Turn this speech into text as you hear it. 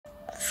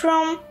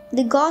from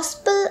the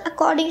Gospel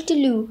according to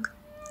Luke,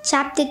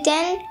 chapter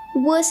 10,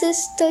 verses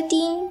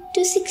 13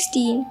 to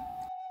 16.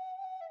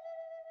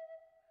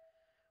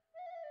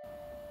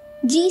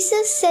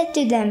 Jesus said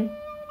to them,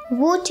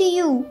 "Woe to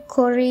you,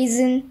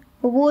 Chorazin!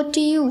 Woe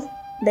to you,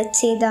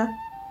 Bethsaida!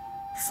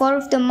 For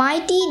if the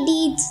mighty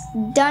deeds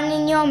done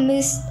in your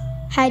midst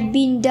had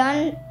been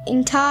done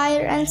in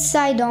Tyre and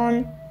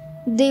Sidon,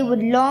 they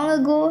would long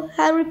ago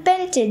have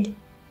repented,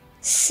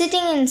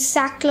 sitting in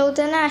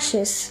sackcloth and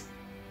ashes.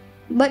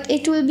 But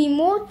it will be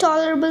more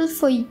tolerable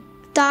for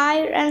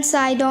Tyre and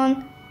Sidon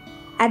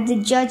at the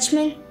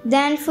judgment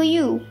than for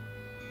you.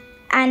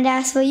 And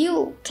as for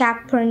you,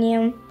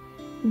 Capernaum,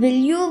 will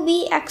you be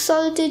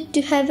exalted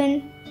to heaven?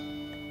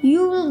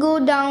 You will go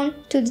down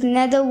to the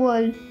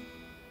netherworld.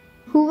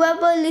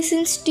 Whoever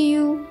listens to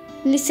you,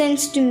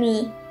 listens to me.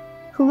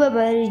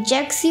 Whoever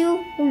rejects you,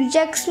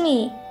 rejects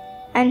me.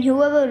 And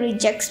whoever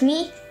rejects me,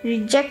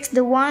 rejects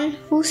the one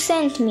who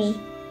sent me."